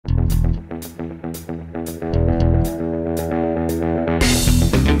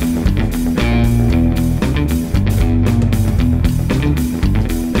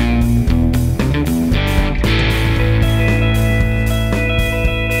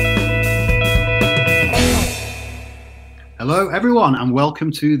Hello everyone and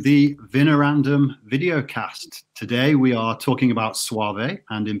welcome to the Vinorandom videocast. Today we are talking about Soave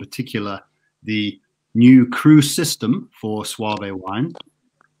and in particular the new cruise system for Soave wine.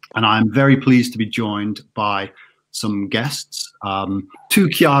 And I'm very pleased to be joined by some guests, two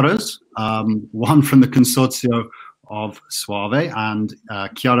Chiaras, one from the Consorzio of Soave and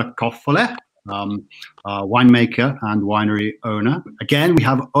Chiara Coffelle, winemaker and winery owner. Again, we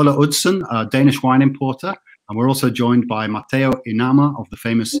have Ola Udsen, a Danish wine importer. And we're also joined by Matteo Inama of the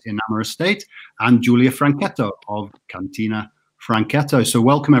famous Inama estate and Giulia Franchetto of Cantina Franchetto. So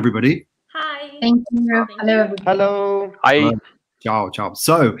welcome, everybody. Hi. Thank you. Hello. Hello. Hi. Hello. Ciao, ciao.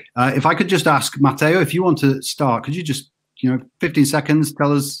 So if I could just ask Matteo, if you want to start, could you just, 15 seconds,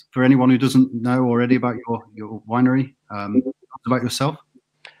 tell us, for anyone who doesn't know already about your winery, about yourself?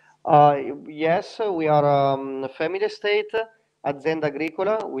 Yes, we are a family estate, azienda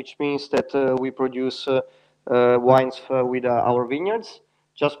agricola, which means that we produce wines with our vineyards.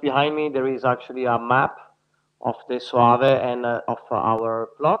 Just behind me, there is actually a map of the Soave and of our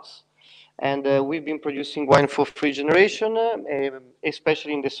plots. And we've been producing wine for 3 generations,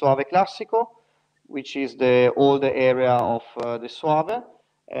 especially in the Soave Classico, which is the old area of the Soave.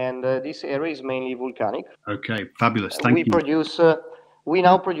 And this area is mainly volcanic. Okay, fabulous. Thank you. We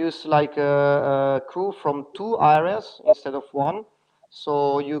now produce like a crew from 2 areas instead of 1.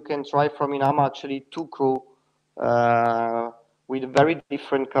 So you can try from Inama actually 2 crew with very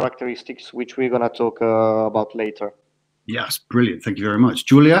different characteristics, which we're going to talk about later. Yes, brilliant. Thank you very much.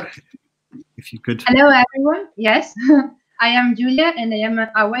 Julia, if you could. Hello, everyone. Yes, I am Giulia and I am a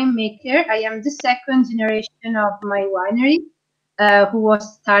winemaker. I am the 2nd generation of my winery, who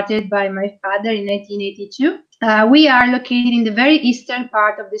was started by my father in 1982. We are located in the very eastern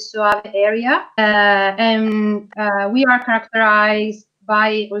part of the Soave area, and we are characterized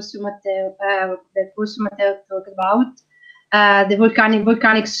by also Matteo talked about the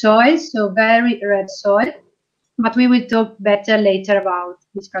volcanic soil, so very red soil. But we will talk better later about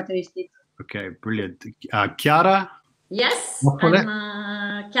these characteristics. Okay, brilliant. Chiara? Yes,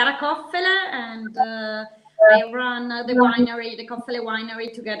 I'm Chiara Coffelle, and I run the winery, the Coffelle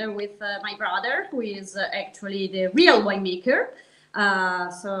winery, together with my brother, who is actually the real winemaker.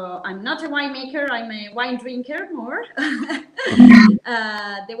 So I'm not a winemaker, I'm a wine drinker more.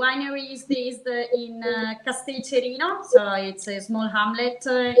 The winery is based in Castelcerino, so it's a small hamlet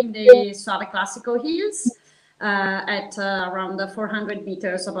in the Soave Classico hills. At around 400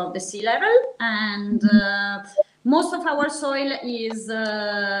 meters above the sea level, and most of our soil is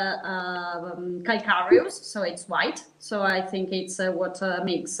calcareous, so it's white. So I think it's what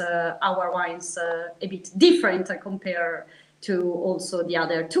makes our wines a bit different compared to also the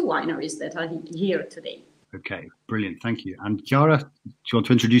other 2 wineries that are here today. Okay, brilliant. Thank you. And Chiara, do you want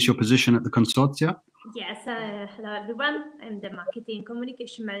to introduce your position at the Consorzio? Yes, hello everyone. I'm the marketing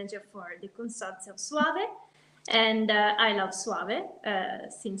communication manager for the Consorzio of Soave. And I love Soave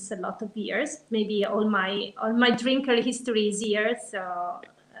since a lot of years. Maybe all my drinker history is here, so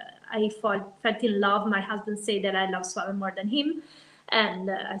I felt in love. My husband said that I love Soave more than him, and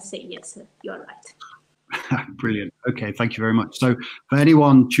I say yes, you're right. Brilliant. Okay, thank you very much. So for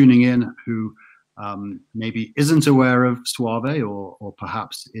anyone tuning in who maybe isn't aware of Soave or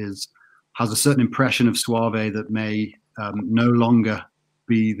perhaps has a certain impression of Soave that may no longer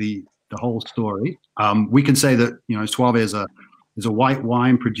be the whole story. We can say that Soave is a white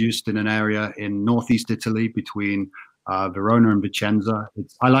wine produced in an area in northeast Italy between Verona and Vicenza.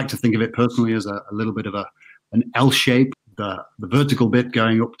 I like to think of it personally as a little bit of an L shape, the vertical bit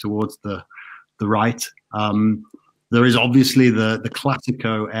going up towards the right. There is obviously the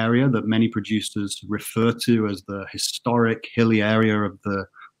Classico area that many producers refer to as the historic hilly area of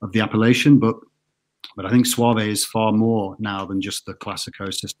the appellation, but I think Soave is far more now than just the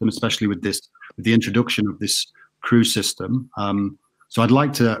Classico system, especially with the introduction of this cruise system. So I'd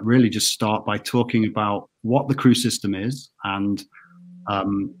like to really just start by talking about what the cruise system is and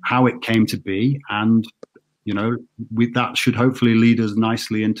how it came to be. And, that should hopefully lead us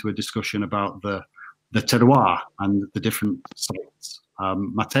nicely into a discussion about the terroir and the different sites.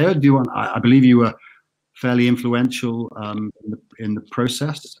 Matteo, I believe you were fairly influential in the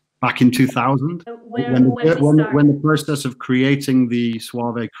process. Back in 2000, when the process of creating the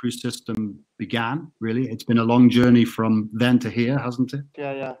Soave cruise system began, really, it's been a long journey from then to here, hasn't it?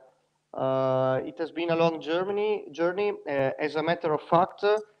 Yeah. It has been a long journey. As a matter of fact,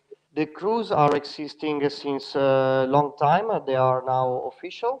 the crews are existing since a long time. They are now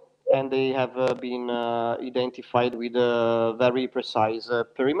official, and they have been identified with very precise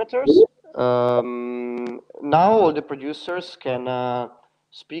perimeters. Now all the producers can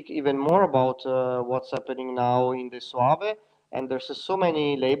speak even more about what's happening now in the Soave. And there's so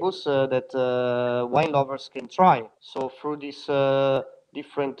many labels that wine lovers can try. So through these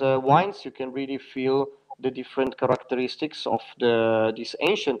different wines, you can really feel the different characteristics of this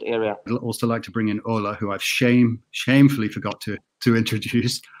ancient area. I'd also like to bring in Ola, who I've shamefully forgot to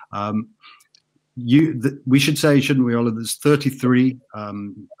introduce. We should say, shouldn't we, Ola? There's 33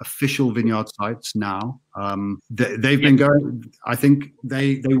 official vineyard sites now. They've been going. I think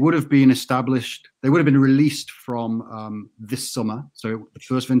they would have been established. They would have been released from this summer. So the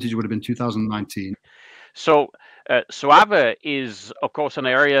first vintage would have been 2019. So Soave is, of course, an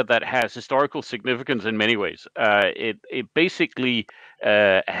area that has historical significance in many ways. It basically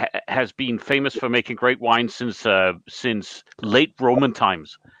has been famous for making great wine since late Roman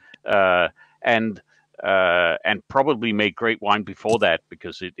times, and probably made great wine before that,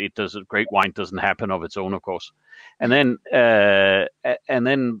 because great wine doesn't happen of its own, of course. And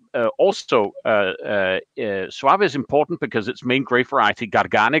then also Soave is important because its main grape variety,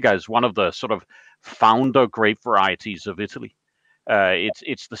 Garganega, is one of the sort of founder grape varieties of Italy.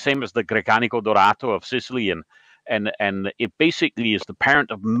 It's the same as the Grecanico Dorato of Sicily, and it basically is the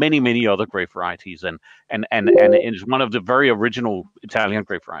parent of many other grape varieties, and is one of the very original Italian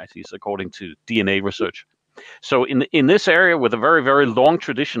grape varieties according to DNA research. So in this area with a very long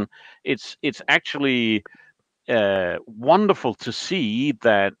tradition, it's actually wonderful to see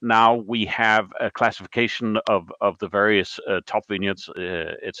that now we have a classification of the various top vineyards,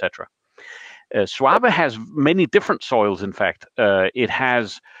 etc. Soave has many different soils. In fact, it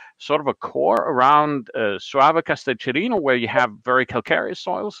has sort of a core around Soave Castelcerino, where you have very calcareous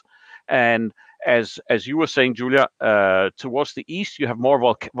soils, and as you were saying, Giulia, towards the east you have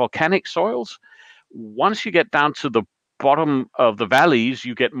more volcanic soils. Once you get down to the bottom of the valleys,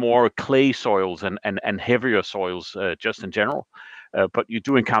 you get more clay soils and heavier soils, just in general. But you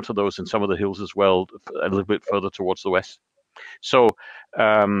do encounter those in some of the hills as well, a little bit further towards the west. So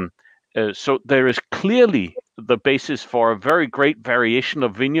there is clearly the basis for a very great variation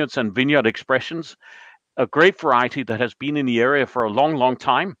of vineyards and vineyard expressions, a great variety that has been in the area for a long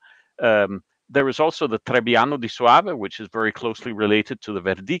time. There is also the Trebbiano di Soave, which is very closely related to the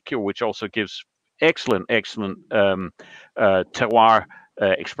Verdicchio, which also gives excellent terroir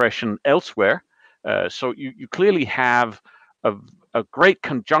expression elsewhere. So you clearly have a great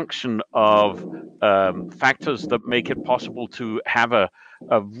conjunction of factors that make it possible to have a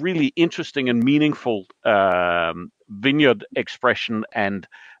really interesting and meaningful vineyard expression and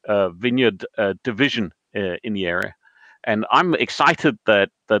vineyard division in the area. And I'm excited that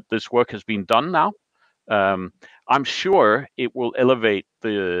this work has been done now. I'm sure it will elevate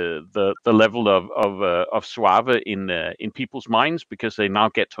the level of Soave in people's minds, because they now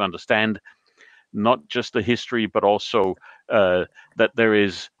get to understand not just the history, but also that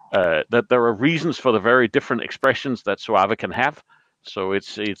there are reasons for the very different expressions that Soave can have. So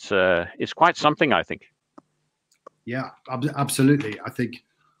it's quite something, I think. Yeah, absolutely. I think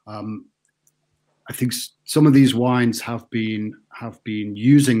some of these wines have been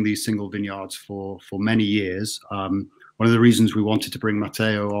using these single vineyards for many years. One of the reasons we wanted to bring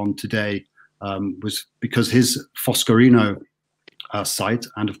Matteo on today was because his Foscarino site,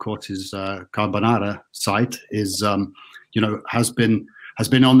 and of course his Carbonara site, is has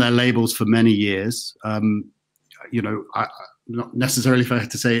been on their labels for many years. Not necessarily fair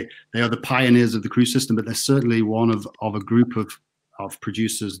to say they are the pioneers of the cru system, but they're certainly one of a group of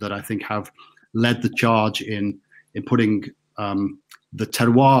producers that I think have led the charge in putting the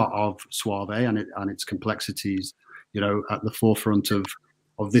terroir of Soave and its complexities, at the forefront of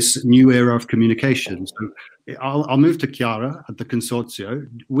this new era of communication. So I'll move to Chiara at the Consorzio.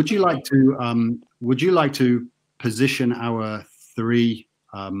 Would you like to position our three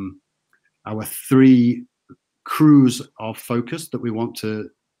crus of focus that we want to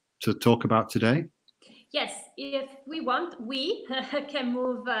talk about today? Yes, if we want, we can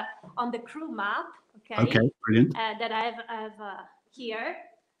move on the cru map. Okay, brilliant. That I have here.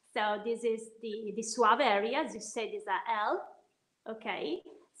 So this is the Soave area, as you said, is a L. Okay,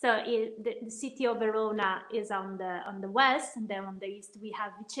 so the city of Verona is on the west, and then on the east we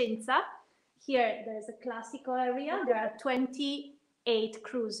have Vicenza. Here there's a classical area. There are 28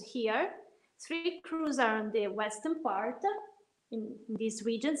 crus here. 3 crus are on the western part in this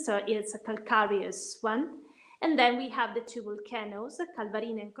region, so it's a calcareous one. And then we have the 2 volcanoes,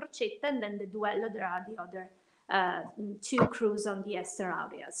 Calvarina and Crocetta, and then the Duello. There are the other 2 crus on the Ester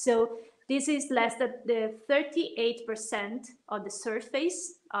area. So this is less than the 38% of the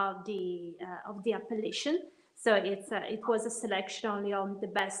surface of the appellation. So it was a selection only on the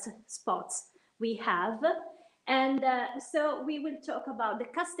best spots we have. And so we will talk about the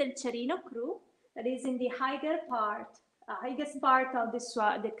Castelcerino crew, that is in the highest part of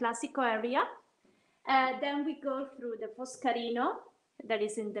the Classico area. Then we go through the Foscarino, that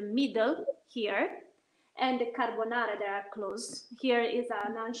is in the middle here, and the Carbonara that are close. Here is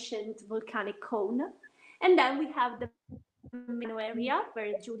an ancient volcanic cone. And then we have the main area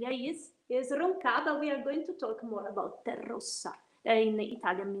where Giulia is Roncà, but we are going to talk more about Terrossa, that in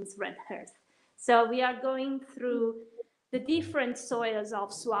Italian means red earth. So we are going through the different soils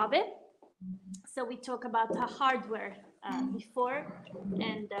of Soave. So we talk about the hardware before,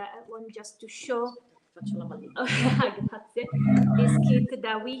 and I want just to show this kit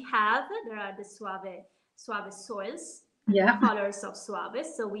that we have. There are the Soave soils, the colors of Soave.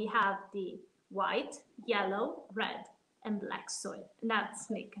 So we have the white, yellow, red, and black soil. And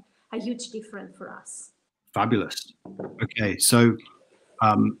that's make a huge difference for us. Fabulous. Okay, so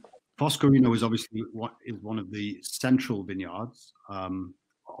Foscarino is obviously one of the central vineyards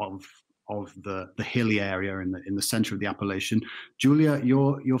of the hilly area in the center of the appellation. Giulia,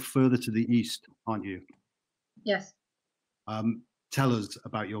 you're further to the east, aren't you? Yes. Tell us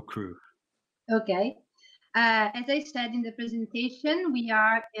about your crew. Okay. As I said in the presentation, we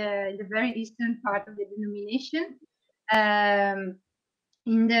are in the very eastern part of the denomination,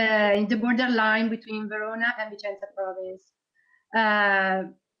 in the borderline between Verona and Vicenza province.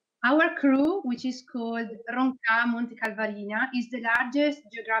 Our crew, which is called Roncà Monte Calvarina, is the largest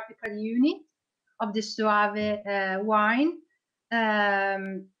geographical unit of the Soave wine,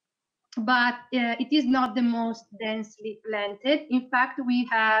 but it is not the most densely planted. In fact, we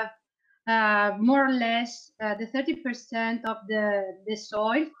have more or less the 30% of the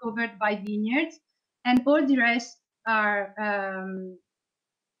soil covered by vineyards, and all the rest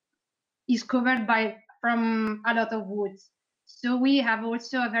is covered from a lot of woods. So we have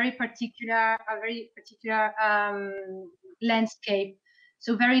also a very particular landscape,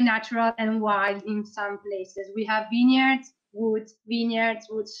 so very natural and wild in some places. We have vineyards, woods,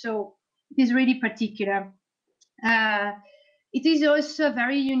 so it is really particular. It is also a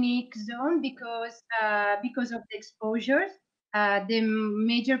very unique zone because of the exposures. The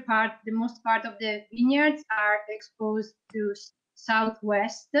most part of the vineyards are exposed to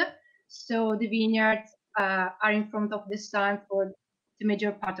southwest, so the vineyards are in front of the sun for the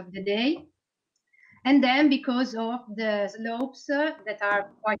major part of the day. And then because of the slopes that are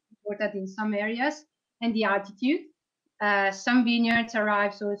quite important in some areas and the altitude, some vineyards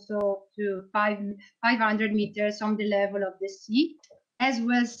arrive also to 500 meters from the level of the sea. As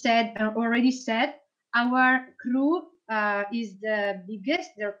was already said, our crew is the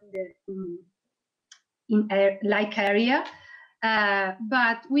biggest in like area,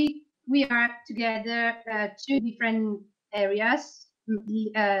 but we are together two different areas,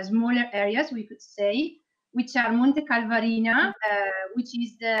 smaller areas, we could say, which are Monte Calvarina, which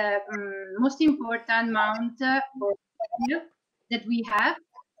is the most important mount that we have,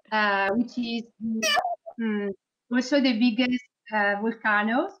 which is also the biggest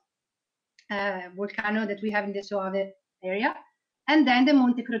volcano that we have in the Soave area, and then the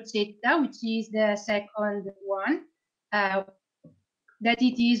Monte Crocetta, which is the second one, that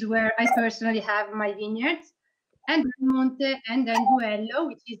it is where I personally have my vineyards, and Monte and then Duello,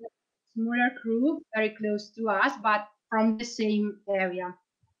 which is a smaller crew, very close to us, but from the same area.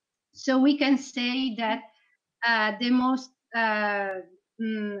 So we can say that the most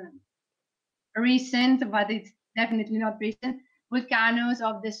recent, but it's definitely not recent, volcanoes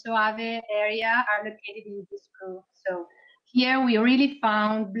of the Soave area are located in this crew. So here we really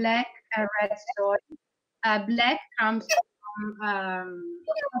found black and red soil. Black comes from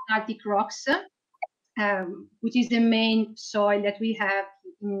Arctic rocks, which is the main soil that we have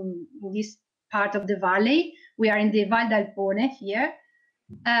in this part of the valley. We are in the Val d'Alpone here.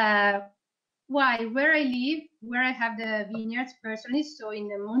 Where I live, where I have the vineyards personally, so in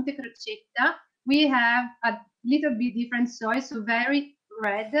the Monte Crocetta, we have a little bit different soil, so very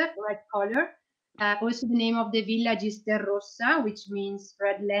red color. Also the name of the village is Terrossa, which means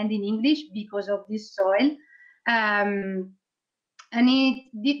red land in English because of this soil. And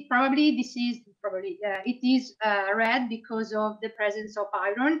it is red because of the presence of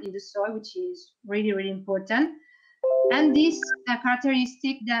iron in the soil, which is really, really important. And this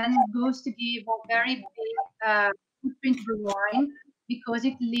characteristic then goes to give a very big footprint for wine, because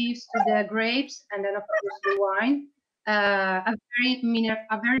it leaves to the grapes and then of course the wine a very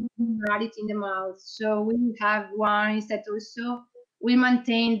minerality in the mouth. So we have wines that also will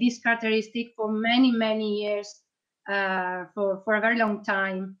maintain this characteristic for many, many years, for a very long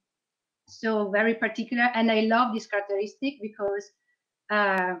time. So very particular, and I love this characteristic because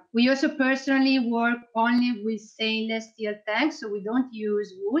We also personally work only with stainless steel tanks, so we don't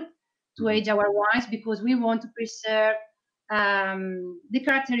use wood to age our wines because we want to preserve the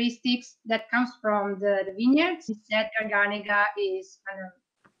characteristics that comes from the vineyards. Instead, Garganega is a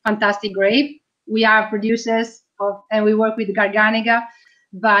fantastic grape. We are producers of, and we work with Garganega,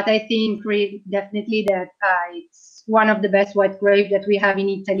 but I think definitely that it's one of the best white grapes that we have in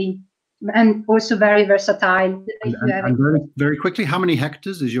Italy, and also very versatile. And very quickly, how many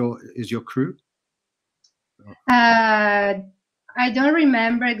hectares is your cru? I don't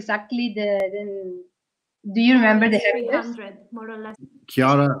remember exactly do you remember the hectares? 300, more or less.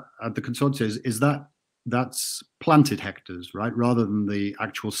 Chiara, at the consortium, is that's planted hectares, right, rather than the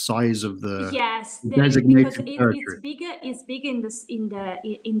actual size of the designated territory? It's big in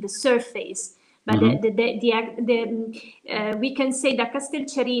the surface, but we can say that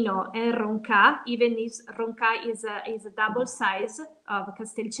Castelcerino and Roncà, even if Roncà is a double size of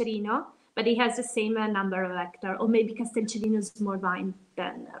Castelcerino, but it has the same number of hectares, or maybe Castelcerino is more vine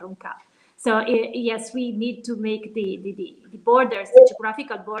than Roncà. So yes, we need to make the borders, the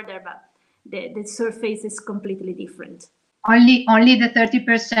geographical border, but the surface is completely different. Only the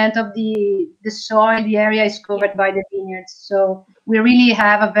 30% of the soil, the area is covered by the vineyards. So we really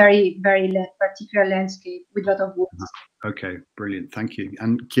have a very, very particular landscape with a lot of woods. Okay, brilliant. Thank you.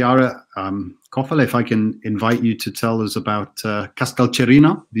 And Chiara Coffelle, if I can invite you to tell us about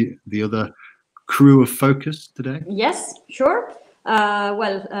Castelcerino, the other cru of focus today. Yes, sure.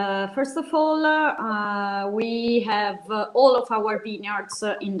 First of all, we have all of our vineyards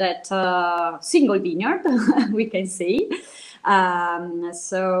in that single vineyard, we can say. All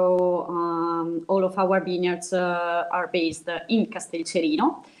of our vineyards are based in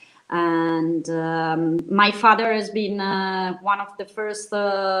Castelcerino. And my father has been one of the first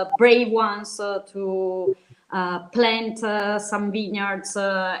brave ones to plant some vineyards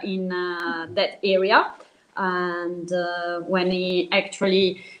in that area. And when he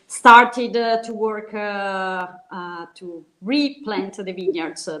actually started to work to replant the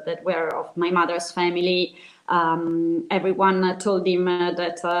vineyards that were of my mother's family, everyone told him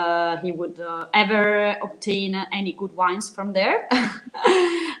that he would ever obtain any good wines from there.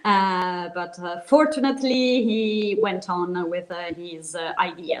 But fortunately, he went on with his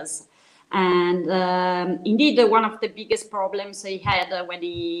ideas. And indeed, one of the biggest problems he had when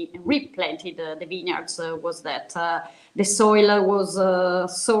he replanted the vineyards was that the soil was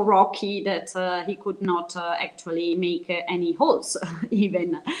so rocky that he could not actually make any holes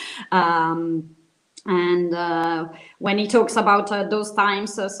even. When he talks about those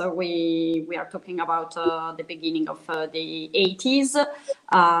times, so we are talking about the beginning of the 80s,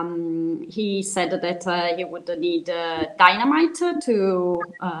 he said that he would need dynamite to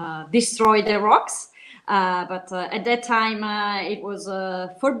destroy the rocks. But at that time, it was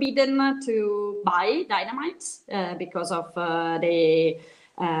forbidden to buy dynamite because of the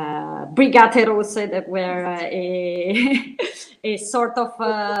Brigate Rosse that were a sort of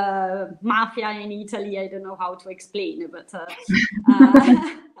mafia in Italy. I don't know how to explain it, but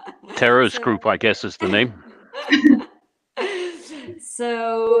terrorist group, I guess, is the name.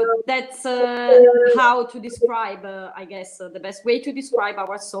 So that's how to describe, I guess, the best way to describe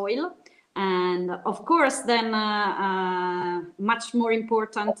our soil. And of course, then much more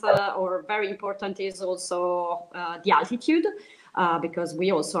important or very important is also the altitude. Because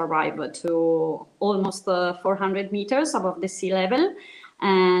we also arrive to almost 400 meters above the sea level.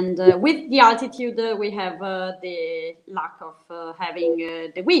 And with the altitude, we have the lack of having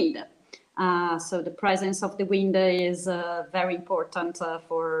the wind. So the presence of the wind is very important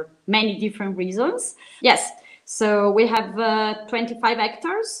for many different reasons. Yes, so we have 25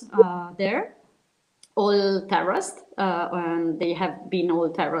 hectares there, all terraced, and they have been all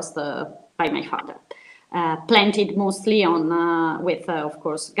terraced by my father. Planted mostly on with, of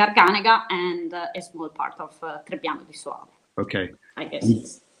course, Garganega and a small part of Trebbiano di Soave. Okay. I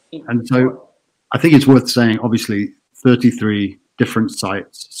guess and so I think it's worth saying, obviously, 33 different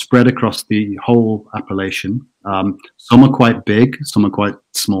sites spread across the whole appellation. Some are quite big, some are quite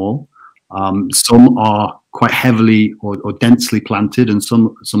small. Some are quite heavily or densely planted, and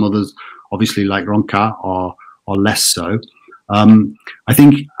some others, obviously, like Roncà, are less so. I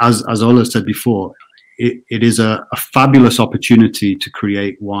think, as Ola said before, it is a fabulous opportunity to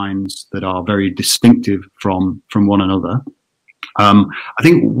create wines that are very distinctive from one another. I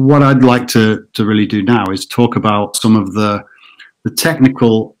think what I'd like to really do now is talk about some of the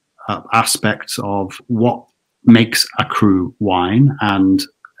technical aspects of what makes a cru wine, and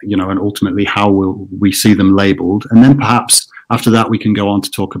and ultimately how will we see them labeled, and then perhaps after that we can go on to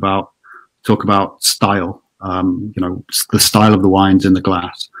talk about style the style of the wines in the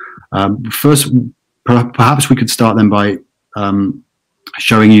glass. First, perhaps we could start then by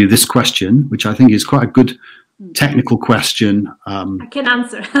showing you this question, which I think is quite a good technical question. I can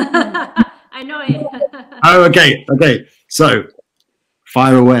answer. I know it. Oh, okay. So,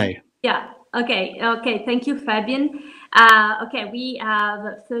 fire away. Yeah. Okay. Thank you, Fabian. Okay, we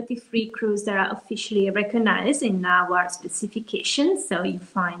have 33 crews that are officially recognized in our specifications. So you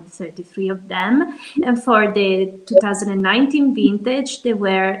find 33 of them. And for the 2019 vintage, there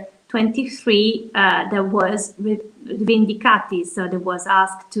were 23 that was vindicati. So that was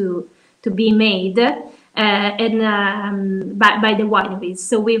asked to be made by the wineries.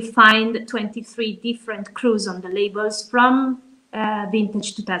 So we find 23 different crews on the labels from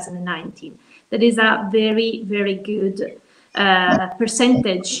vintage 2019. That is a very, very good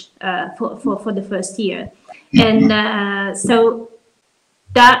percentage for the first year. And so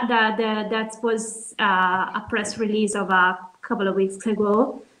that was a press release of a couple of weeks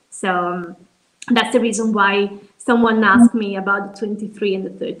ago. So that's the reason why someone asked me about the 23 and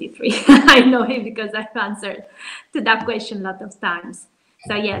the 33. I know it because I've answered to that question a lot of times.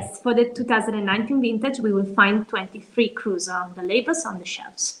 So yes, for the 2019 vintage, we will find 23 crews on the labels on the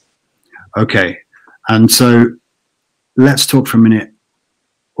shelves. Okay, and so let's talk for a minute.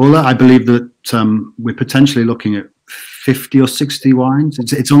 Ola, I believe that we're potentially looking at 50 or 60 wines.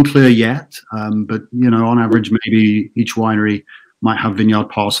 It's unclear yet, but on average, maybe each winery might have vineyard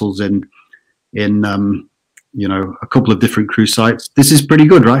parcels in a couple of different cruise sites. This is pretty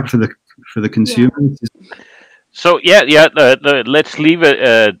good, right, for the consumer. Yeah. So let's leave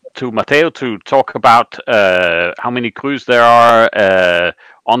it to Matteo to talk about how many crews there are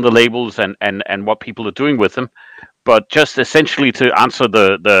on the labels and what people are doing with them. But just essentially to answer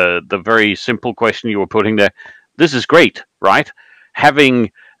the very simple question you were putting there, this is great, right?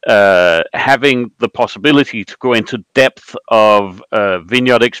 Having the possibility to go into depth of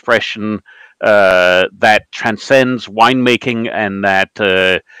vineyard expression that transcends winemaking and that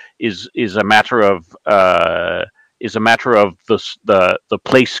is a matter of the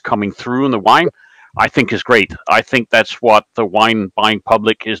place coming through in the wine, I think is great. I think that's what the wine buying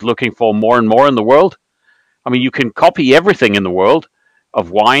public is looking for more and more in the world. I mean, you can copy everything in the world of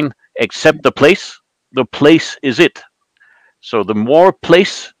wine except the place. The place is it. So the more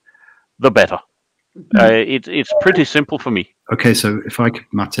place, the better. It's pretty simple for me. Okay, so if I could,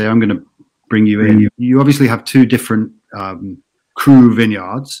 Matteo, I'm going to bring you in. You obviously have two different cru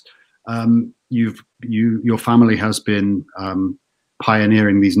vineyards. Your family has been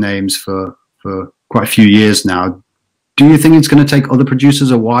pioneering these names for quite a few years now. Do you think it's going to take other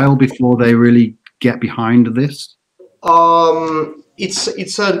producers a while before they really get behind this?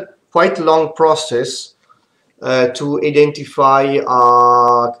 It's a quite long process to identify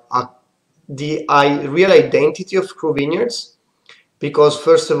the real identity of cru vineyards, because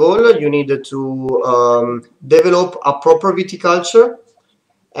first of all you need to develop a proper viticulture,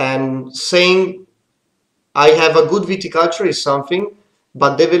 and saying I have a good viticulture is something,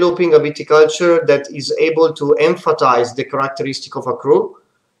 but developing a viticulture that is able to emphasize the characteristic of a cru,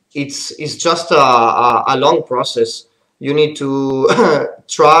 it's just a long process. You need to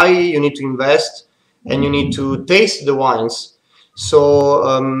try, you need to invest, and you need to taste the wines. So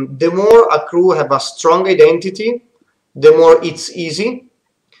the more a cru have a strong identity, the more it's easy.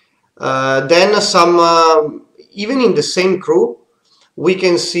 Then even in the same cru, we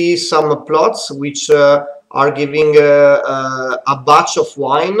can see some plots which are giving a batch of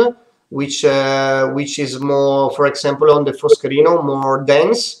wine which is more, for example, on the Foscarino, more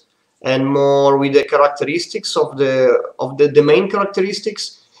dense and more with the characteristics of the main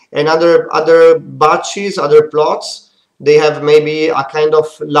characteristics, and other batches, other plots, they have maybe a kind of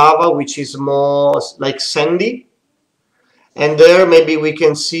lava which is more like sandy, and there maybe we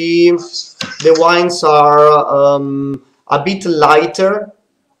can see the wines are a bit lighter.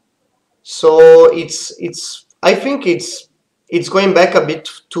 So I think it's going back a bit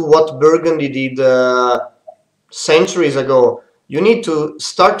to what Burgundy did centuries ago. You need to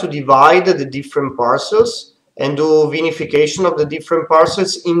start to divide the different parcels and do vinification of the different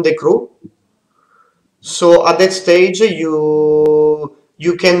parcels in the cru. So at that stage you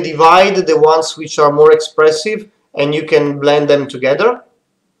can divide the ones which are more expressive and you can blend them together.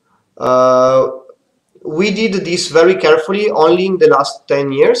 We did this very carefully only in the last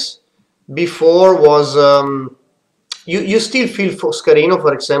 10 years. Before was you still feel Foscarino,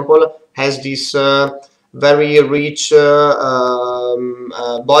 for example, has this very rich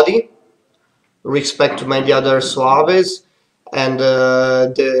body respect to many other Soaves, and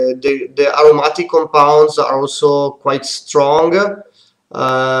the aromatic compounds are also quite strong.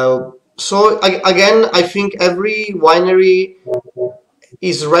 So again, I think every winery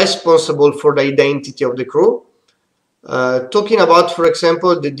is responsible for the identity of the cru. Talking about, for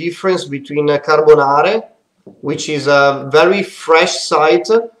example, the difference between Carbonare, which is a very fresh site,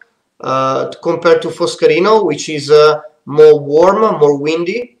 compared to Foscarino, which is more warm, more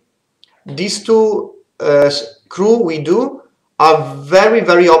windy. These two cru we do are very,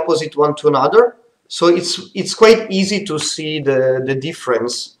 very opposite one to another. So it's quite easy to see the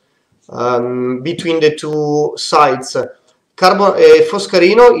difference between the two sites.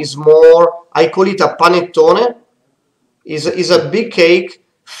 Foscarino is more, I call it a panettone, is a big cake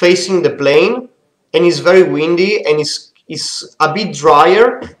facing the plain, and is very windy and is a bit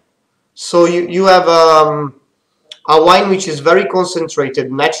drier. So you have a wine which is very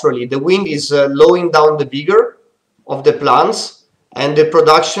concentrated naturally. The wind is lowering down the vigor of the plants, and the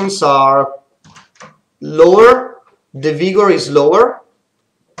productions are lower, the vigor is lower.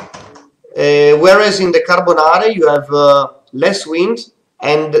 Whereas in the Carbonare you have less wind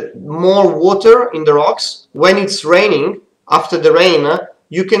and more water in the rocks. When it's raining, after the rain,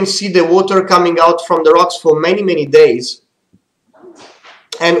 you can see the water coming out from the rocks for many, many days.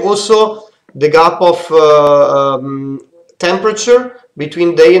 And also the gap of temperature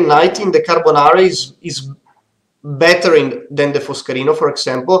between day and night in the Carbonare is better than the Foscarino, for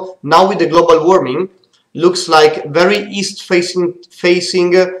example. Now with the global warming, looks like very east-facing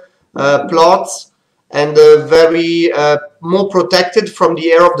plots, and very more protected from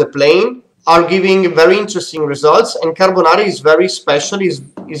the air of the plain, are giving very interesting results. And Carbonare is very special,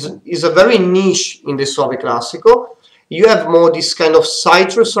 is a very niche in the Soave Classico. You have more this kind of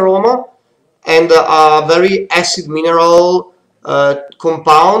citrus aroma and a very acid mineral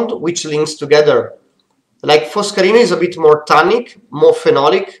compound which links together. Like Foscarino is a bit more tannic, more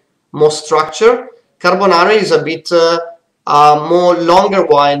phenolic, more structure. Carbonare is a bit more longer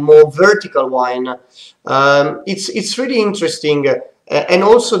wine, more vertical wine. It's really interesting, and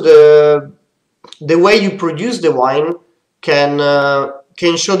also the way you produce the wine can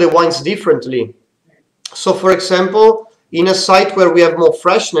show the wines differently. So, for example, in a site where we have more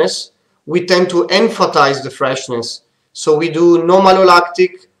freshness, we tend to emphasize the freshness. So we do no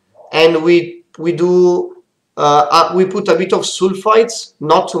malolactic, and we do we put a bit of sulfites,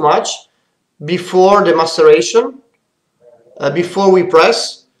 not too much, before the maceration, before we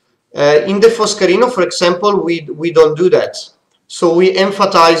press. In the Foscarino, for example, we don't do that. So we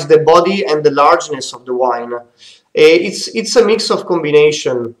emphasize the body and the largeness of the wine. It's a mix of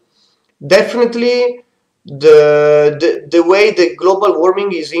combination. Definitely, the way the global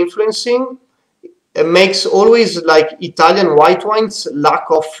warming is influencing makes always, like, Italian white wines lack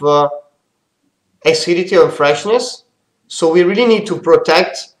of acidity and freshness. So we really need to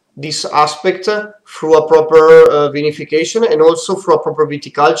protect this aspect through a proper vinification, and also through a proper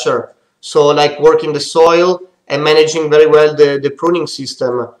viticulture. So, like, working the soil and managing very well the pruning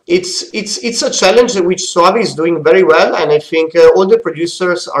system. It's a challenge which Soave is doing very well, and I think all the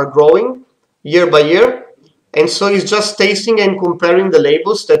producers are growing year by year. And so it's just tasting and comparing the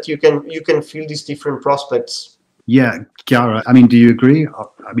labels that you can feel these different prospects. Yeah, Chiara, I mean, do you agree?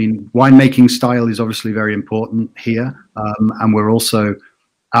 I mean, winemaking style is obviously very important here, and we're also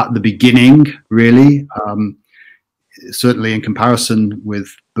at the beginning, really. Certainly in comparison with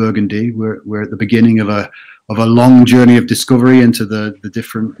Burgundy, we're at the beginning of a long journey of discovery into the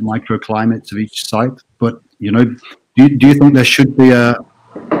different microclimates of each site. But, you know, do you think there should be a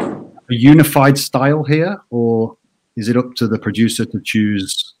unified style here, or is it up to the producer to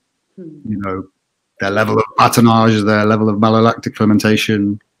choose, you know, their level of patinage, their level of malolactic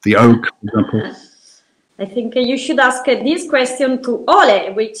fermentation, the oak, for example? I think you should ask this question to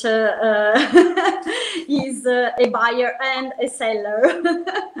Ole, which is a buyer and a seller,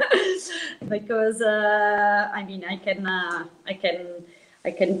 because I mean, I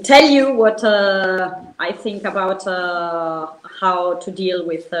can tell you what I think about how to deal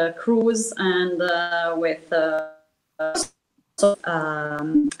with crews and with.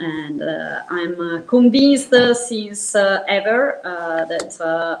 And I'm convinced since ever that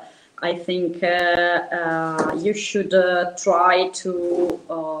I think you should try to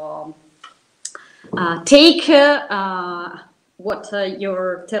take what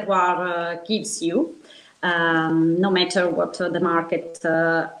your terroir gives you, no matter what the market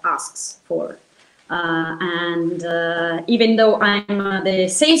asks for. And even though I'm the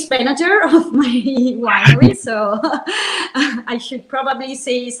sales manager of my winery, so I should probably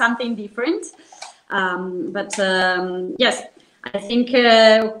say something different. But yes, I think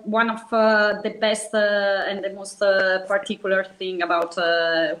one of the best and the most particular thing about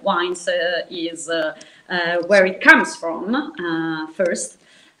wines is where it comes from first.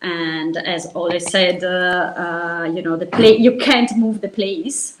 And as Ole said, you know, you can't move the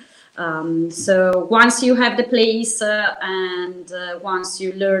place. So once you have the place and once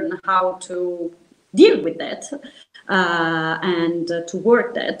you learn how to deal with that and to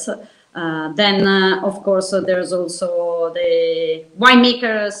work that, then of course there's also the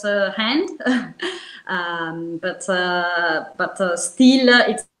winemaker's hand, but still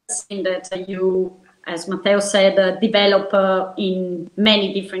it's something that you, as Matteo said, develop in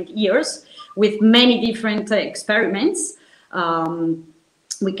many different years with many different experiments.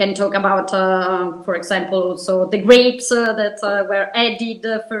 We can talk about, for example, so the grapes that were added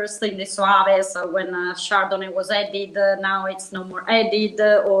first in the Soave. So when Chardonnay was added, now it's no more added,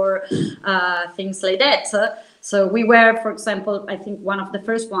 or things like that. So we were, for example, I think one of the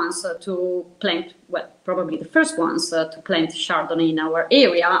first ones to plant, well, probably the first ones to plant Chardonnay in our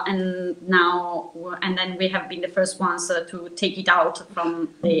area, and then we have been the first ones to take it out from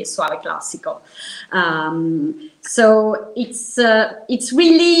the Soave Classico. So it's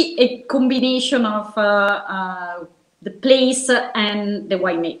really a combination of the place and the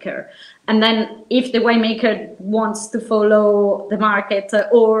winemaker. And then if the winemaker wants to follow the market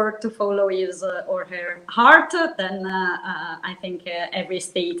or to follow his or her heart, then I think every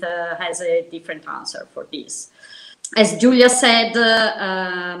state has a different answer for this. As Giulia said,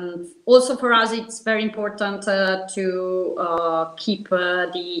 also for us it's very important to keep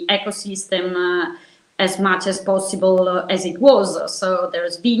the ecosystem as much as possible as it was. So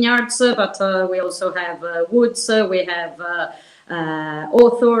there's vineyards, but we also have woods, we have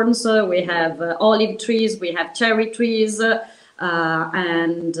hawthorns, we have olive trees, we have cherry trees,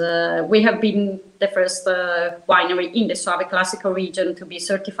 and we have been the first winery in the Soave Classico region to be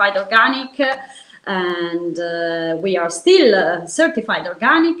certified organic. And we are still certified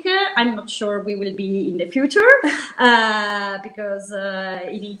organic. I'm not sure we will be in the future because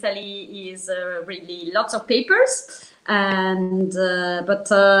in Italy is really lots of papers. And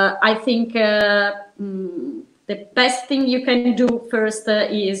but I think the best thing you can do first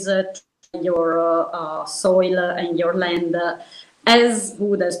is your soil and your land as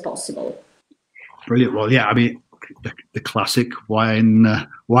good as possible. Brilliant. Well, yeah, I mean, the classic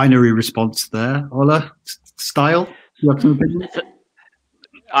winery response there. Ola, style? You have some opinion?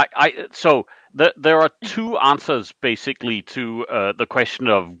 So there are two answers basically to the question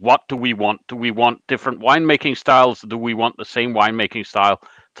of what do we want? Do we want different winemaking styles? Do we want the same winemaking style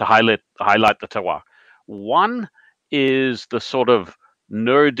to highlight the terroir? One is the sort of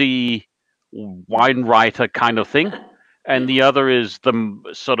nerdy wine writer kind of thing, and the other is the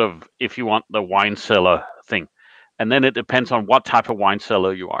sort of, if you want, the wine cellar thing. And then it depends on what type of wine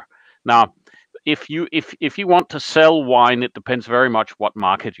cellar you are. Now, if you want to sell wine, it depends very much what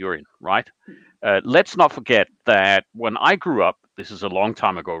market you're in, right? Let's not forget that when I grew up, this is a long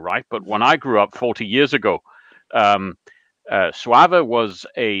time ago, right? But when I grew up 40 years ago, Soave was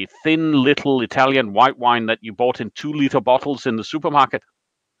a thin little Italian white wine that you bought in 2-liter bottles in the supermarket.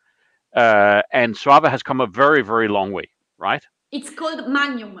 And Soave has come a very, very long way, right? It's called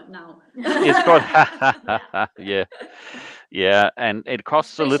Magnum now. It's called, yeah, and it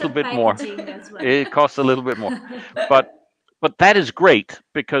costs a little bit more. Well. It costs a little bit more, but that is great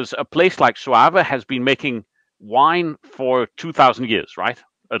because a place like Soave has been making wine for 2,000 years, right?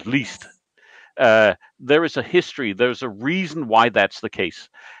 At least. There is a history. There's a reason why that's the case,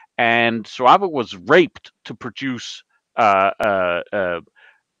 and Soave was raped to produce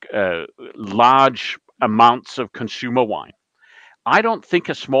large amounts of consumer wine. I don't think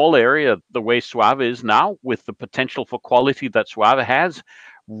a small area, the way Soave is now, with the potential for quality that Soave has,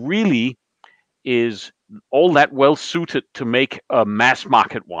 really is all that well suited to make a mass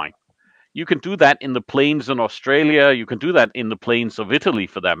market wine. You can do that in the plains in Australia. You can do that in the plains of Italy,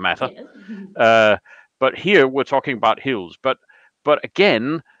 for that matter. Yes. But here we're talking about hills. But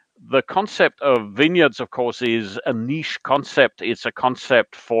again, the concept of vineyards, of course, is a niche concept. It's a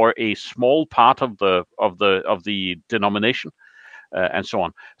concept for a small part of the denomination. And so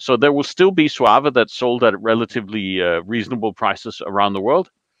on. So there will still be Soave that's sold at relatively reasonable prices around the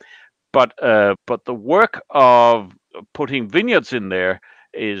world, but the work of putting vineyards in there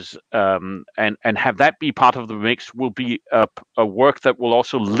is and have that be part of the mix will be a work that will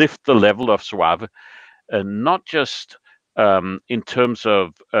also lift the level of Soave, not just in terms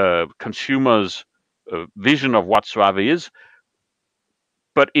of consumers' vision of what Soave is,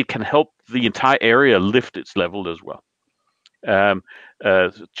 but it can help the entire area lift its level as well.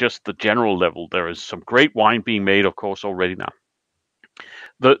 Just the general level. There is some great wine being made, of course, already now.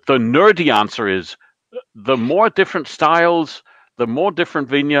 The nerdy answer is the more different styles, the more different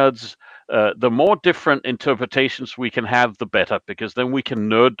vineyards, the more different interpretations we can have, the better, because then we can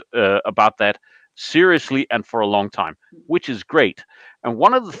nerd about that seriously and for a long time, which is great. And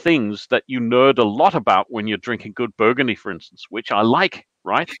one of the things that you nerd a lot about when you're drinking good Burgundy, for instance, which I like,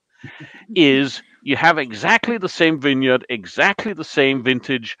 right, is you have exactly the same vineyard, exactly the same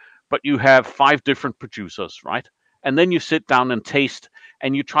vintage, but you have 5 different producers, right? And then you sit down and taste,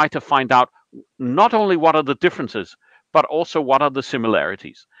 and you try to find out not only what are the differences, but also what are the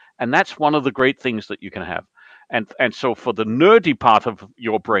similarities. And that's one of the great things that you can have. And so for the nerdy part of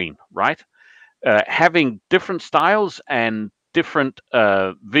your brain, right, having different styles and different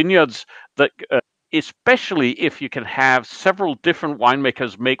vineyards, that especially if you can have several different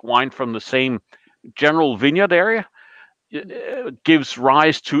winemakers make wine from the same general vineyard area, gives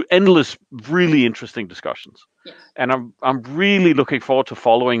rise to endless really interesting discussions. Yes. And I'm really looking forward to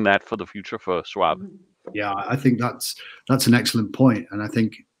following that for the future for Soave. Yeah, I think that's an excellent point. And I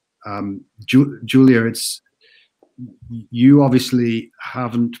think Giulia, you obviously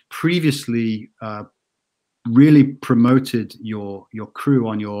haven't previously really promoted your cru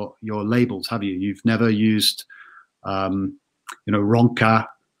on your labels, have you? You've never used Roncà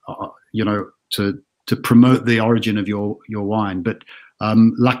to promote the origin of your wine, but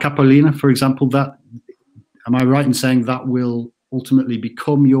La Capolina, for example, that, am I right in saying that will ultimately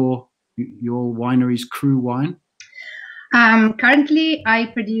become your winery's cru wine? Currently, I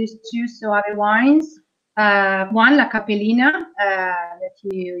produce 2 Soave wines. One, La Capolina, that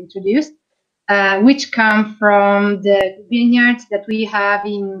you introduced, which come from the vineyards that we have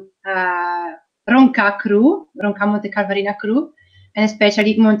in Roncà cru, Roncà Monte Calvarina cru, and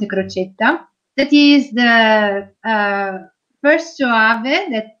especially Monte Crocetta. That is the first Soave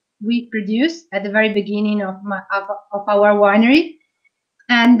that we produced at the very beginning of our winery.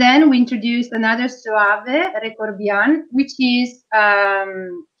 And then we introduced another Soave, Recorbian, which is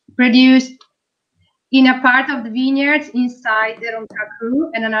produced in a part of the vineyards inside the Roncà cru,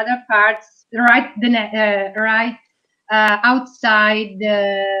 and another part right outside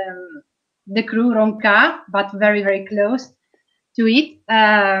the cru Roncà, but very, very close to it,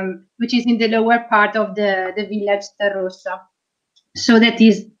 which is in the lower part of the village Terrosa. So that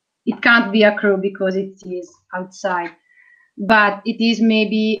is, it can't be a cru because it is outside. But it is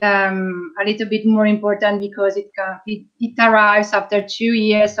maybe a little bit more important because it arrives after 2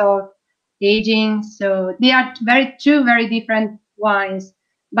 years of aging. So they are two very different wines.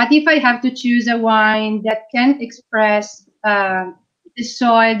 But if I have to choose a wine that can express the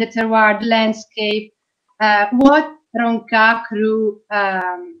soil, the terroir, the landscape, what Roncà cru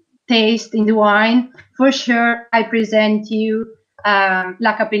taste in the wine, for sure I present you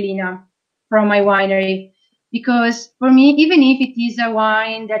La Capolina from my winery. Because for me, even if it is a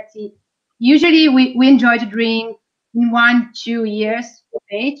wine that usually we enjoy to drink in 1-2 years of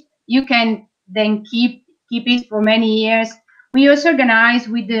age, you can then keep it for many years. We also organize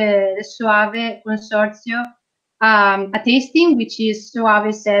with the Soave Consortio a tasting, which is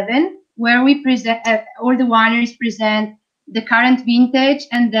Soave 7, where we present, all the wineries present the current vintage,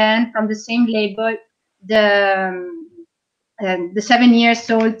 and then from the same label, the 7 years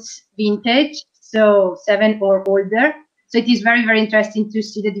old vintage. So 7 or older. So it is very, very interesting to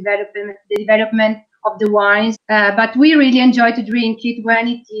see the development of the wines. But we really enjoy to drink it when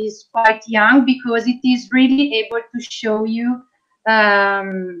it is quite young, because it is really able to show you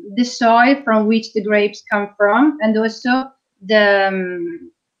the soil from which the grapes come from, and also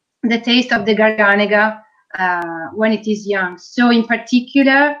the taste of the Garganega when it is young. So in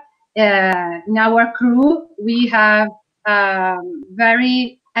particular, in our cru, we have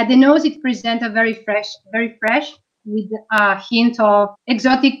at the nose, it presents a very fresh, with a hint of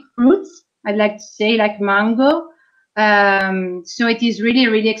exotic fruits, I'd like to say, like mango. So it is really,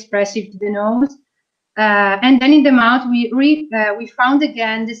 really expressive to the nose. And then in the mouth, we found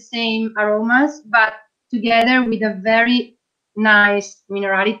again the same aromas, but together with a very nice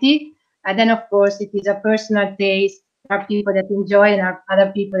minerality. And then, of course, it is a personal taste. There are people that enjoy and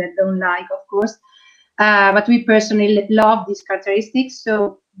other people that don't like, of course. But we personally love these characteristics.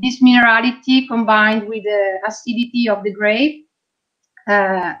 So this minerality combined with the acidity of the grape,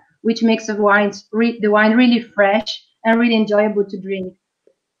 which makes the wine really fresh and really enjoyable to drink.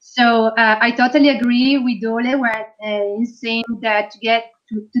 So I totally agree with Dole when in saying that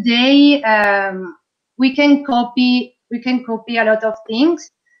today we can copy a lot of things,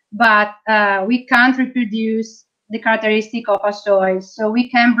 but we can't reproduce the characteristic of a soil. So we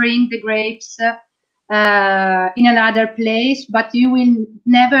can bring the grapes in another place, but you will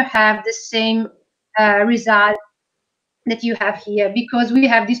never have the same result that you have here, because we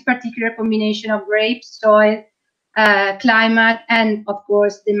have this particular combination of grapes, soil, climate, and of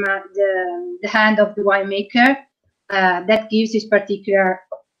course the hand of the winemaker that gives this particular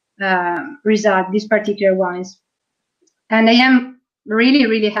result, these particular wines. And I am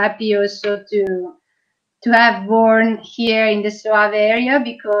really happy also to have born here in the Soave area,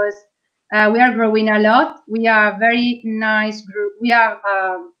 because we are growing a lot. We are a very nice group. We are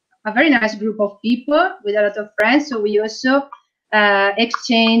a very nice group of people with a lot of friends. So we also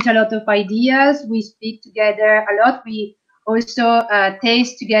exchange a lot of ideas. We speak together a lot. We also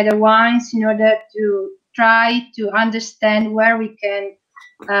taste together wines in order to try to understand where we can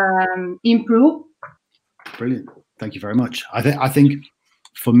improve. Brilliant. Thank you very much. I think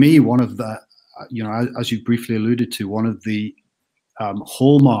for me, one of the, as you briefly alluded to, one of the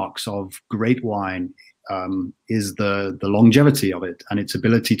hallmarks of great wine is the longevity of it and its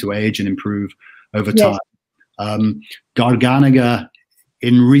ability to age and improve over time. Garganega,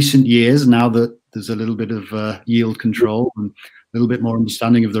 in recent years, now that there's a little bit of yield control and a little bit more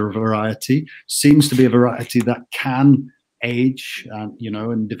understanding of the variety, seems to be a variety that can age and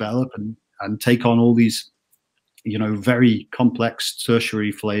and develop and take on all these very complex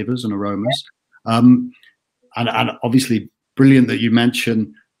tertiary flavors and aromas. And obviously brilliant that you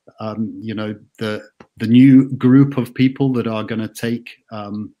mention the new group of people that are going to take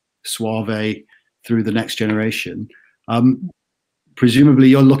Soave through the next generation. Presumably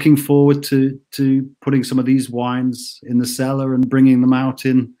you're looking forward to putting some of these wines in the cellar and bringing them out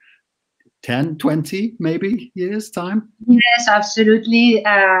in 10, 20 maybe years time. Yes, absolutely.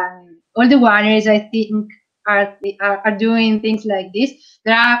 All the wineries, I think, are doing things like this.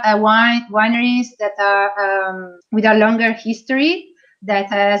 There are wineries that are with a longer history, that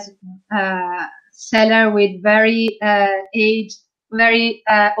has cellar with very aged, very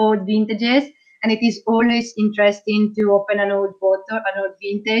old vintages, and it is always interesting to open an old bottle, an old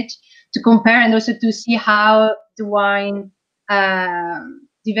vintage, to compare and also to see how the wine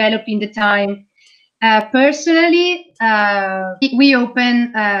developed in the time. Personally, we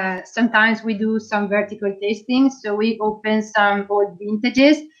open, sometimes we do some vertical tastings, so we open some old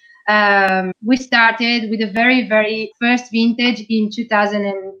vintages. We started with the very first vintage in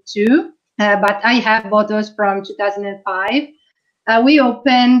 2002, but I have bottles from 2005. We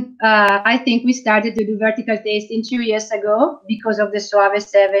opened, I think we started to do vertical tasting 2 years ago because of the Soave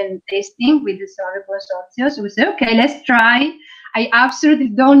 7 tasting with the Soave Consortio. So we said, okay, let's try. I absolutely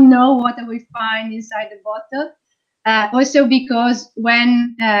don't know what I will find inside the bottle. Also because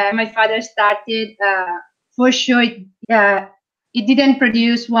when my father started, for sure, it didn't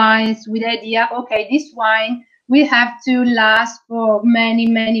produce wines with the idea, okay, this wine will have to last for many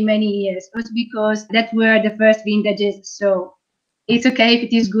years. It was because that were the first vintages. So it's okay if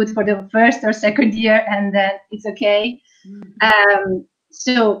it is good for the first or second year, and then it's okay.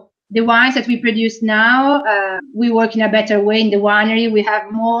 So the wines that we produce now, we work in a better way in the winery. We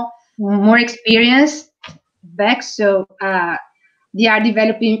have more experience back, so they are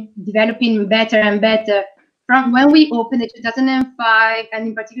developing better and better. From when we opened in 2005, and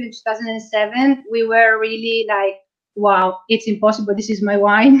in particular in 2007, we were really like, wow, it's impossible. This is my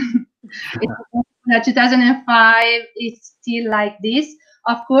wine. 2005 is still like this.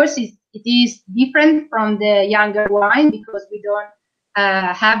 Of course, it is different from the younger wine because we don't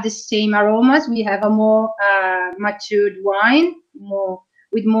have the same aromas. We have a more matured wine,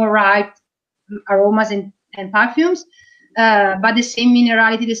 with more ripe aromas and perfumes, but the same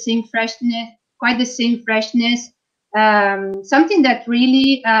minerality, the same freshness, quite the same freshness. Something that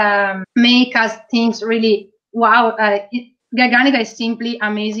really make us think really, wow, Garganega is simply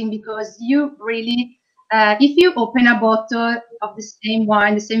amazing, because you really, if you open a bottle of the same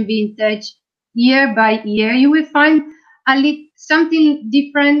wine, the same vintage, year by year, you will find something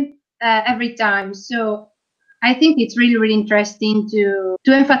different every time. So I think it's really interesting to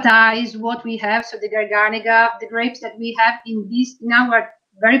emphasize what we have. So the Garganega, the grapes that we have in our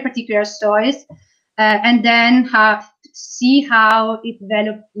very particular soils, and then see how it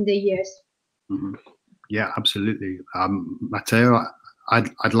developed in the years. Mm-hmm. Yeah, absolutely. Matteo,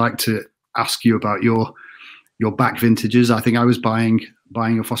 I'd like to ask you about your back vintages. I think I was buying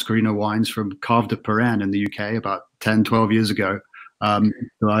a Foscarino wines from Cave de Perrin in the UK about 10, 12 years ago.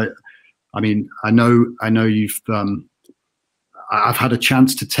 So I mean, I know you've. I've had a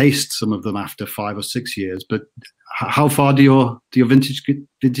chance to taste some of them after 5 or 6 years. But how far do your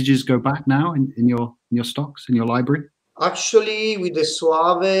vintages go back now in your stocks, in your library? Actually, with the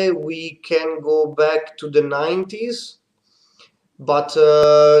Soave, we can go back to the 90s. But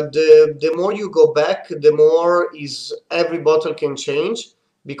the more you go back, the more every bottle can change.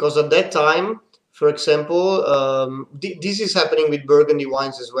 Because at that time, for example, this is happening with Burgundy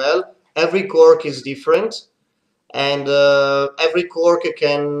wines as well. Every cork is different. and every cork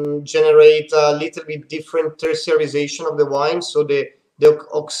can generate a little bit different tertiarization of the wine. So the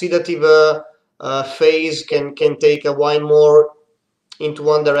oxidative phase can take a wine more into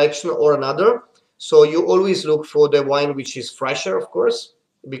one direction or another. So you always look for the wine which is fresher, of course,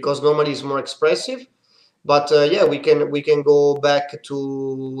 because normally it's more expressive. But yeah, we can go back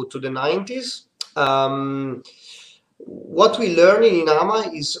to the 90s. What we learn in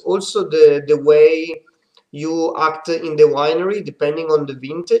Inama is also the way you act in the winery, depending on the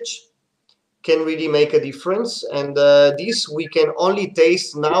vintage, can really make a difference. And this we can only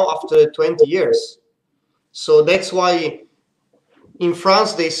taste now after 20 years. So that's why in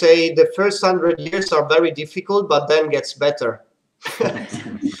France they say the first 100 years are very difficult, but then gets better.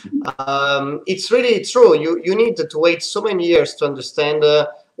 It's really true. You need to wait so many years to understand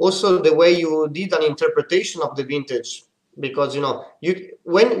also the way you did an interpretation of the vintage, because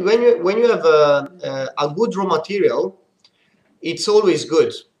when you have a good raw material, it's always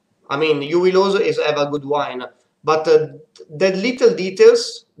good. I mean, you will always have a good wine, but the little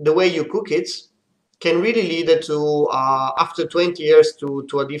details, the way you cook it, can really lead to after 20 years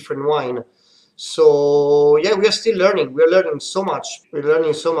to a different wine. So yeah, we are still learning. We are learning so much. We're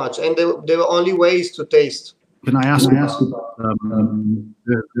learning so much, and the only way is to taste. Can I ask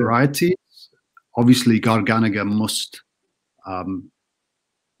the variety? Obviously, Garganega must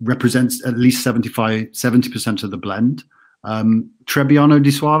represent at least 70% of the blend. Trebbiano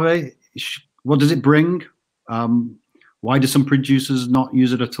di Soave, what does it bring? Why do some producers not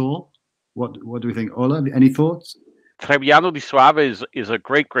use it at all? What do we think? Ola, any thoughts? Trebbiano di Soave is a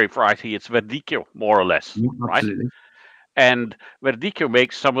great variety. It's Verdicchio, more or less, right? And Verdicchio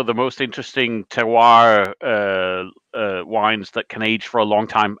makes some of the most interesting terroir wines that can age for a long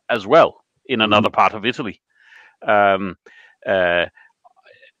time as well in another part of Italy.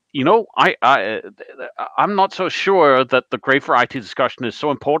 You know, I'm not so sure that the grape variety discussion is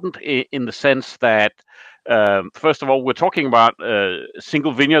so important in the sense that, first of all, we're talking about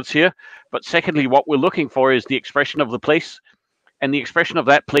single vineyards here, but secondly, what we're looking for is the expression of the place, and the expression of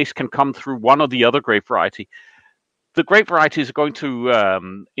that place can come through one or the other grape variety. The grape varieties are going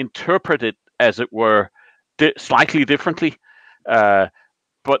to interpret it, as it were, slightly differently. But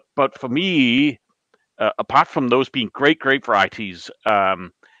for me, apart from those being great grape varieties,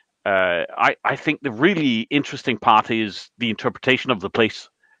 I think the really interesting part is the interpretation of the place.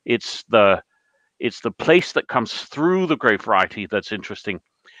 It's the place that comes through the grape variety that's interesting,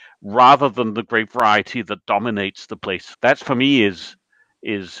 rather than the grape variety that dominates the place. That's, for me, is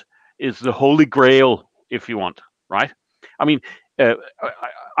the holy grail, if you want, right? I mean,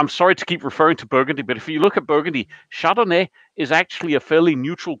 I'm sorry to keep referring to Burgundy, but if you look at Burgundy, Chardonnay is actually a fairly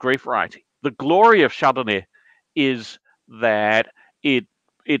neutral grape variety. The glory of Chardonnay is that it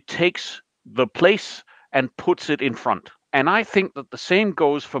takes the place and puts it in front. And I think that the same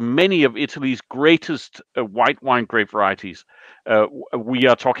goes for many of Italy's greatest white wine grape varieties. We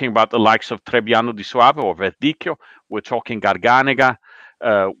are talking about the likes of Trebbiano di Soave or Verdicchio. We're talking Garganega.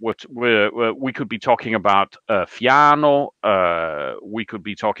 We could be talking about Fiano. We could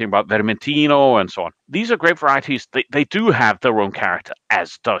be talking about Vermentino and so on. These are grape varieties. They do have their own character,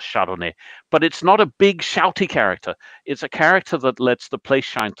 as does Chardonnay. But it's not a big, shouty character. It's a character that lets the place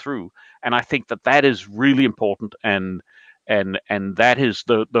shine through. And I think that is really important. And that is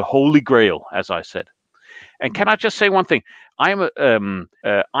the holy grail, as I said. And can I just say one thing? I'm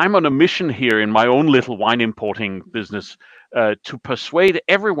on a mission here in my own little wine importing business to persuade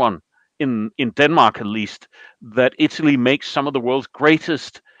everyone in Denmark, at least, that Italy makes some of the world's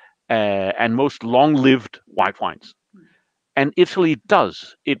greatest and most long-lived white wines. And Italy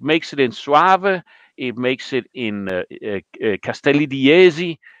does. It makes it in Soave. It makes it in Castelli di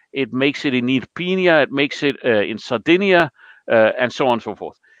Jesi. It makes it in Irpinia. It makes it in Sardinia, and so on and so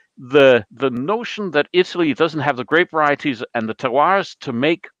forth. The notion that Italy doesn't have the grape varieties and the terroirs to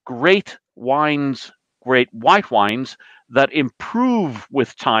make great wines, great white wines that improve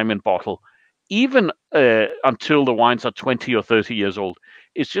with time in bottle, even until the wines are 20 or 30 years old,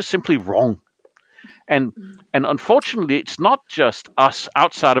 is just simply wrong. And unfortunately, it's not just us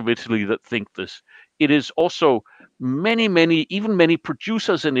outside of Italy that think this. It is also many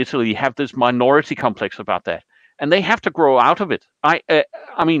producers in Italy have this minority complex about that. And they have to grow out of it. I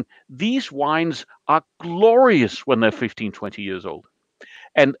mean, these wines are glorious when they're 15, 20 years old.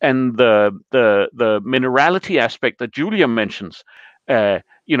 And the minerality aspect that Giulia mentions,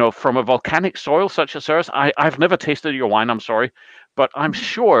 from a volcanic soil such as ours, I've never tasted your wine, I'm sorry, but I'm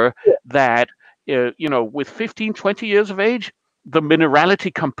sure that, with 15, 20 years of age, the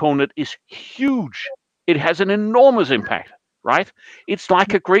minerality component is huge. It has an enormous impact, right? It's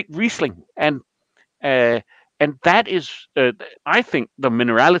like a great Riesling. And and that is, I think, the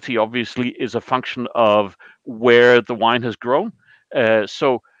minerality obviously is a function of where the wine has grown.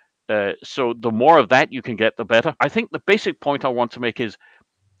 So the more of that you can get, the better. I think the basic point I want to make is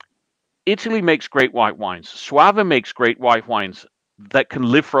Italy makes great white wines. Soave makes great white wines that can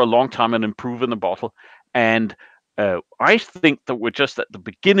live for a long time and improve in the bottle. And I think that we're just at the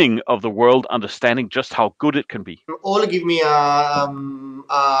beginning of the world understanding just how good it can be. All give me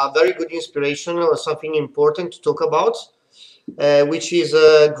a very good inspiration or something important to talk about, which is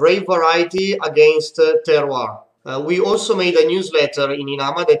grape variety against terroir. We also made a newsletter in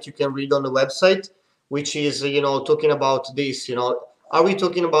Inama that you can read on the website, which is, talking about this, are we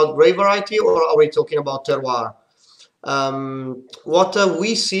talking about grape variety or are we talking about terroir? What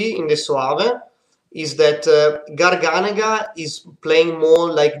we see in the Soave is that Garganega is playing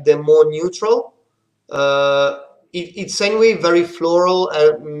more like the more neutral. It's anyway very floral,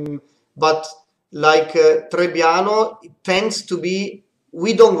 but like Trebbiano, it tends to be,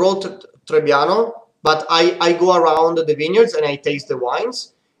 we don't grow Trebbiano, but I go around the vineyards and I taste the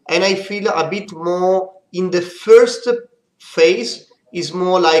wines, and I feel a bit more in the first phase is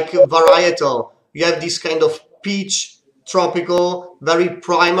more like varietal. You have this kind of peach, tropical, very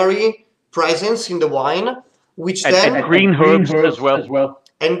primary presence in the wine, which and green herbs as well.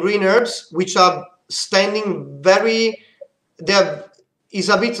 And green herbs, which are standing very, is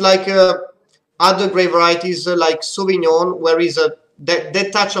a bit like other grape varieties like Sauvignon, where is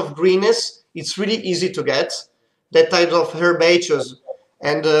that touch of greenness. It's really easy to get that type of herbaceous,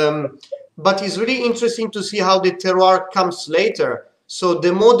 and but it's really interesting to see how the terroir comes later. So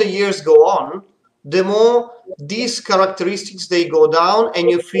the more the years go on, the more these characteristics they go down, and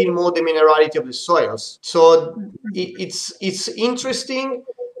you feel more the minerality of the soils. So it's interesting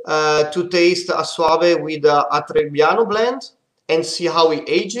to taste a Soave with a Trebbiano blend and see how it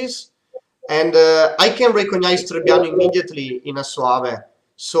ages. And I can recognize Trebbiano immediately in a Soave.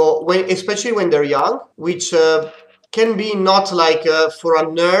 So especially when they're young, which can be not like for a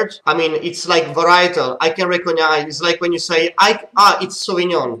nerd. I mean, it's like varietal. I can recognize. It's like when you say, it's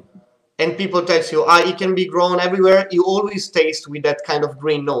Sauvignon. And people tell you, it can be grown everywhere. You always taste with that kind of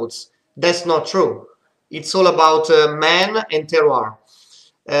green notes. That's not true. It's all about man and terroir.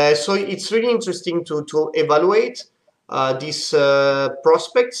 So it's really interesting to evaluate these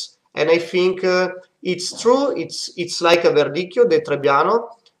prospects. And I think it's true. It's like a Verdicchio, the Trebbiano,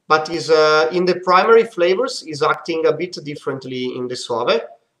 but is in the primary flavors is acting a bit differently in the Soave,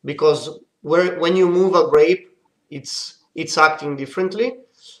 because when you move a grape, it's acting differently.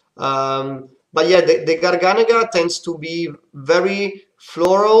 But yeah, the Garganega tends to be very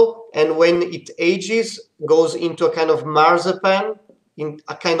floral, and when it ages, goes into a kind of marzipan, in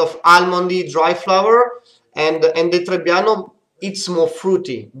a kind of almondy dry flower, and the Trebbiano, it's more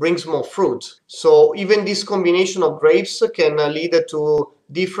fruity, brings more fruit. So even this combination of grapes can lead to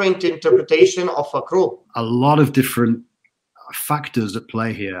different interpretation of a cru. A lot of different factors at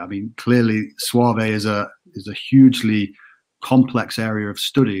play here. I mean, clearly Soave is a hugely complex area of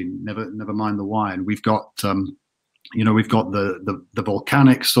study. Never mind the wine. We've got we've got the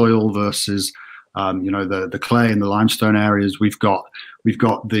volcanic soil versus the clay and the limestone areas. We've got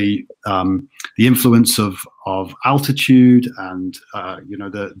the influence of altitude and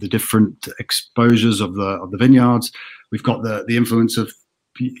the different exposures of the vineyards. We've got the influence of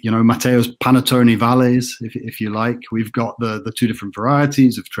Matteo's Panettone valleys, if you like. We've got the two different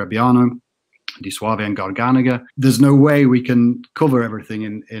varieties of Trebbiano, di Soave and Garganega. There's no way we can cover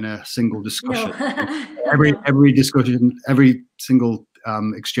everything in a single discussion. No. Every discussion, every single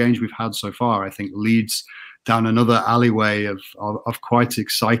exchange we've had so far, I think, leads down another alleyway of quite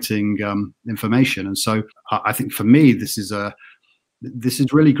exciting information. And so I think for me, this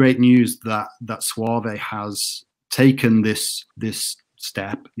is really great news that Soave has taken this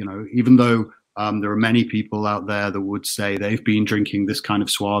step. Even though there are many people out there that would say they've been drinking this kind of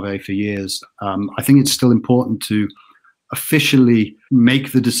Soave for years, I think it's still important to officially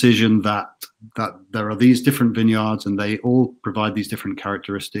make the decision that there are these different vineyards and they all provide these different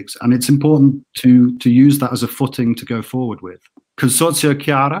characteristics, and it's important to use that as a footing to go forward with. Consorzio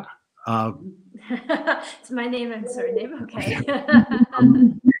Chiara. It's my name and surname. Okay.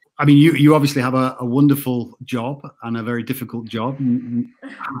 I mean, you obviously have a wonderful job and a very difficult job.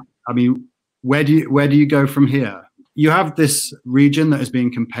 I mean, where do you go from here? You have this region that is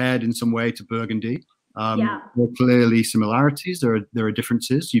being compared in some way to Burgundy. There are clearly similarities. There are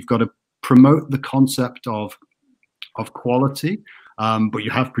differences. You've got to promote the concept of quality, but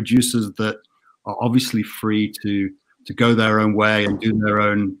you have producers that are obviously free to go their own way and do their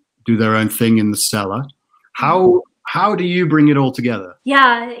own thing in the cellar. How do you bring it all together?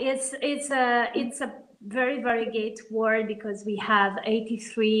 Yeah, it's a very variegate ward because we have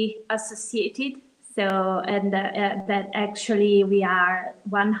 83 associated. So, and that actually we are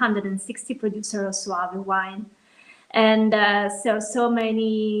 160 producers of Soave wine. And so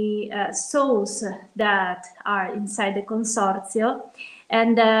many souls that are inside the consortium.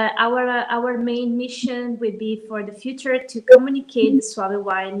 And our main mission would be for the future to communicate the Soave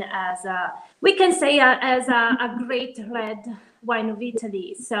wine as we can say as a great red wine of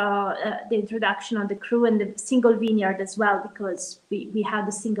Italy. So the introduction of the cru and the single vineyard as well, because we have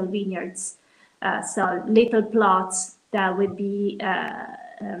the single vineyards. So little plots that would be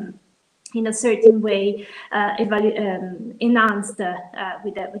in a certain way enhanced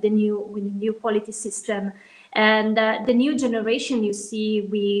with the new quality system. And the new generation, you see,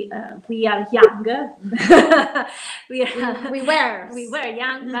 we are young. we were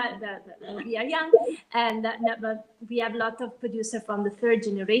young, but we are young, and but we have a lot of producers from the third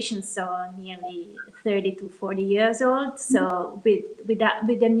generation, so nearly 30 to 40 years old. So with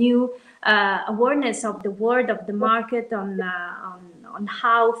the new awareness of the world, of the market, on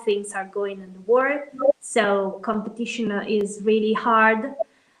how things are going in the world, so competition is really hard.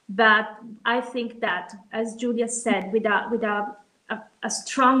 But I think that, as Giulia said, with a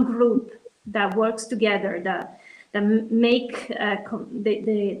strong group that works together, that make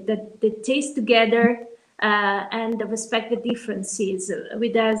the taste together and respect the differences.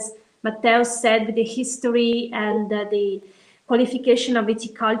 With, as Matteo said, with the history and the qualification of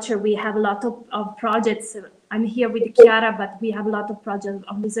viticulture, we have a lot of projects. I'm here with Chiara, but we have a lot of projects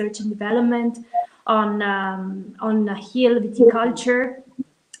on research and development, on hill viticulture.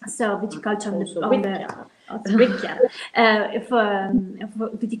 So viticulture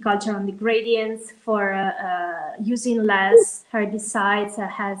viticulture on the gradients, for using less herbicides,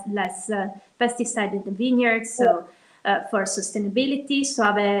 has less pesticide in the vineyards. So for sustainability,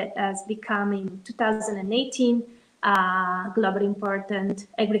 Soave has become in 2018 globally important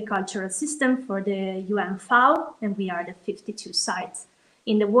agricultural system for the UN FAO, and we are the 52 sites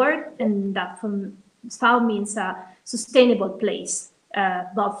in the world, and that from FAO means a sustainable place.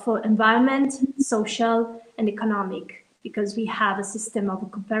 Both for environment, social, and economic, because we have a system of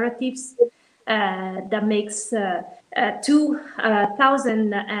cooperatives that makes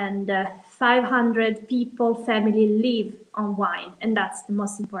 2,500 people, family live on wine, and that's the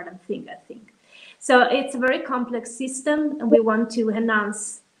most important thing, I think. So it's a very complex system, and we want to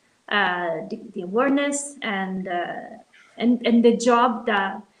enhance the awareness and the job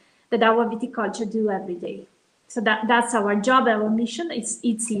that our viticulture do every day. So that's our job, our mission. It's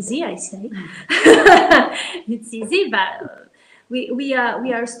easy, I say. It's easy, but we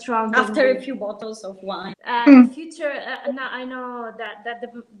are strong. After a few bottles of wine. The future. Now I know that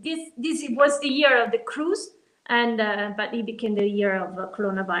this was the year of the cruise, and but it became the year of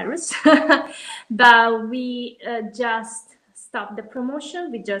coronavirus. But we just stopped the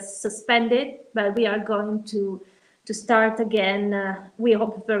promotion. We just suspended, but we are going to start again. We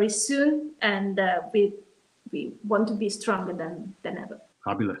hope very soon, and we want to be stronger than ever.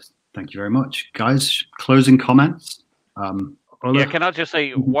 Fabulous. Thank you very much. Guys, closing comments? Yeah, can I just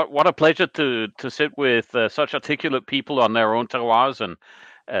say, what a pleasure to sit with such articulate people on their own terroirs, and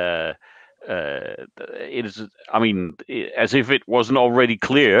it is, I mean, as if it wasn't already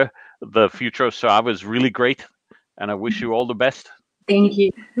clear, the future of Soave is really great, and I wish you all the best. Thank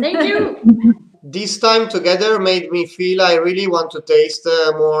you. Thank you. This time together made me feel I really want to taste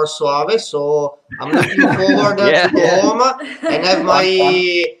more Soave, so I'm looking forward to go home and have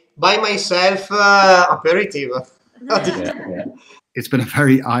by myself aperitif. It's been a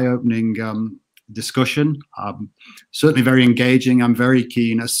very eye-opening discussion, certainly very engaging. I'm very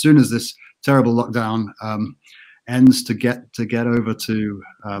keen, as soon as this terrible lockdown ends, to get over to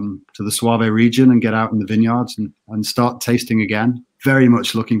the Soave region and get out in the vineyards and start tasting again. Very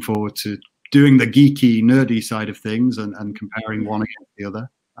much looking forward to doing the geeky, nerdy side of things and comparing one against the other.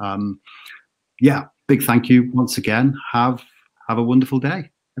 Yeah, big thank you once again. Have a wonderful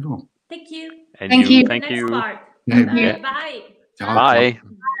day, everyone. Thank you. And Thank you. Thank you. Bye. Bye. Bye.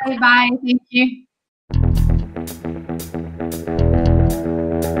 Bye. Bye. Thank you.